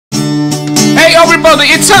everybody,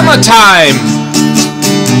 it's summertime.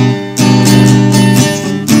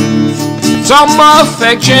 Summer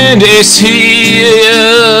affection is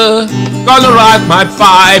here. Gonna ride my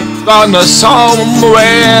bike, gonna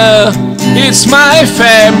somewhere. It's my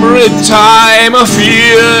favorite time of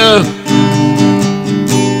year.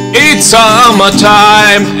 It's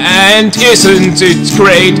summertime, and isn't it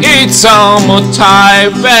great? It's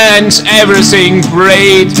summertime, and everything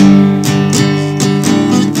great.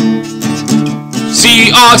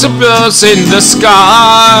 See all the birds in the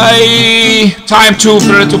sky. Time to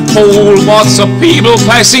go to pool, watch the people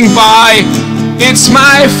passing by. It's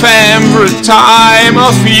my favorite time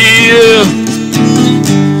of year.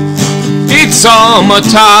 It's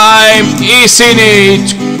summertime, isn't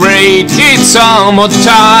it great? It's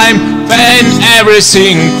summertime, and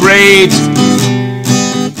everything great.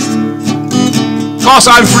 'Cause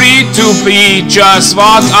I'm free to be just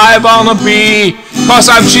what I wanna be. 'Cause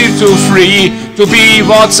I'm cheap to free to be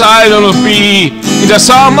what I wanna be. In the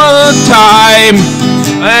summertime,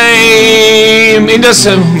 in the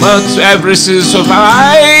summer, everything's so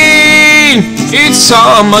fine. It's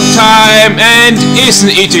summertime, and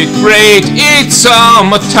isn't it great? It's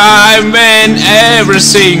summertime, and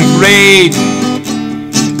everything great.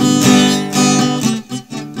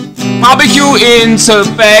 Barbecue in the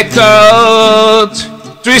backyard.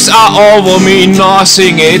 Trees are over me,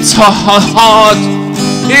 nothing, it's hot.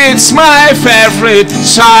 It's my favorite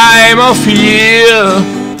time of year.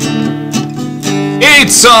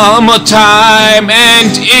 It's summertime,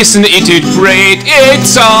 and isn't it great? It's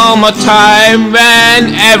summertime,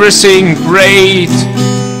 and everything great.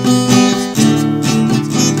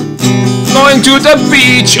 Going to the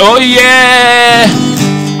beach, oh yeah.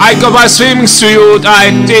 I got my swimming suit, I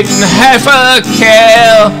didn't have a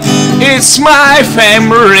care. It's my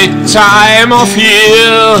favorite time of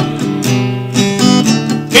year.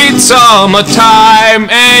 It's summertime,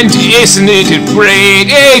 and isn't it great?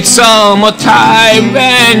 It's summertime,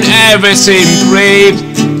 and everything great.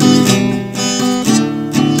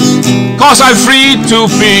 'Cause I'm free to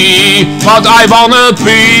be what I wanna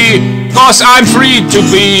be. 'Cause I'm free to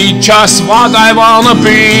be just what I wanna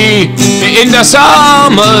be. In the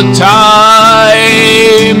summertime,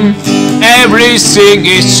 everything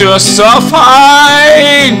is just so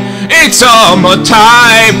fine. It's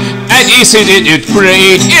summertime, and isn't it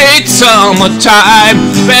great? It's summertime,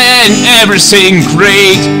 and everything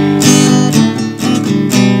great.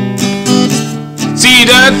 See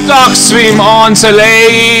the dogs swim on the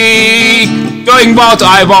lake, doing what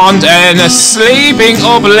I want and sleeping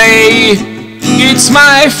up late. It's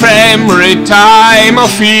my favorite time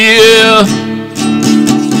of year.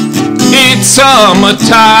 It's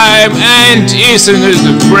summertime, and isn't it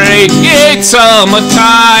great? It's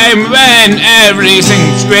summertime, when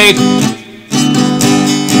everything's great.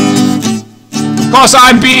 'Cause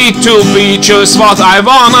I'm free to be just what I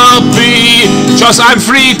wanna be. 'Cause I'm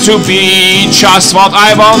free to be just what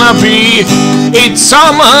I wanna be. It's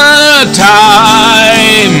summertime,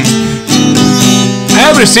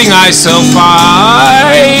 everything I so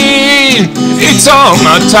fine. It's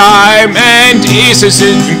summertime, and isn't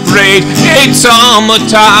it great? It's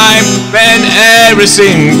summertime, when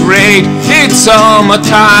everything great. It's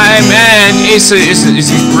summertime, and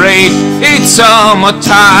isn't great. It's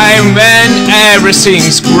summertime, when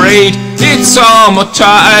everything's great. It's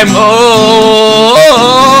summertime, oh,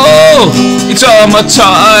 it's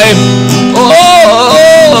summertime,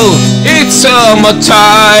 oh, it's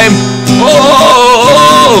summertime,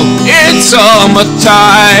 oh, it's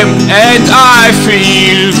summertime, and I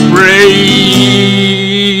feel great.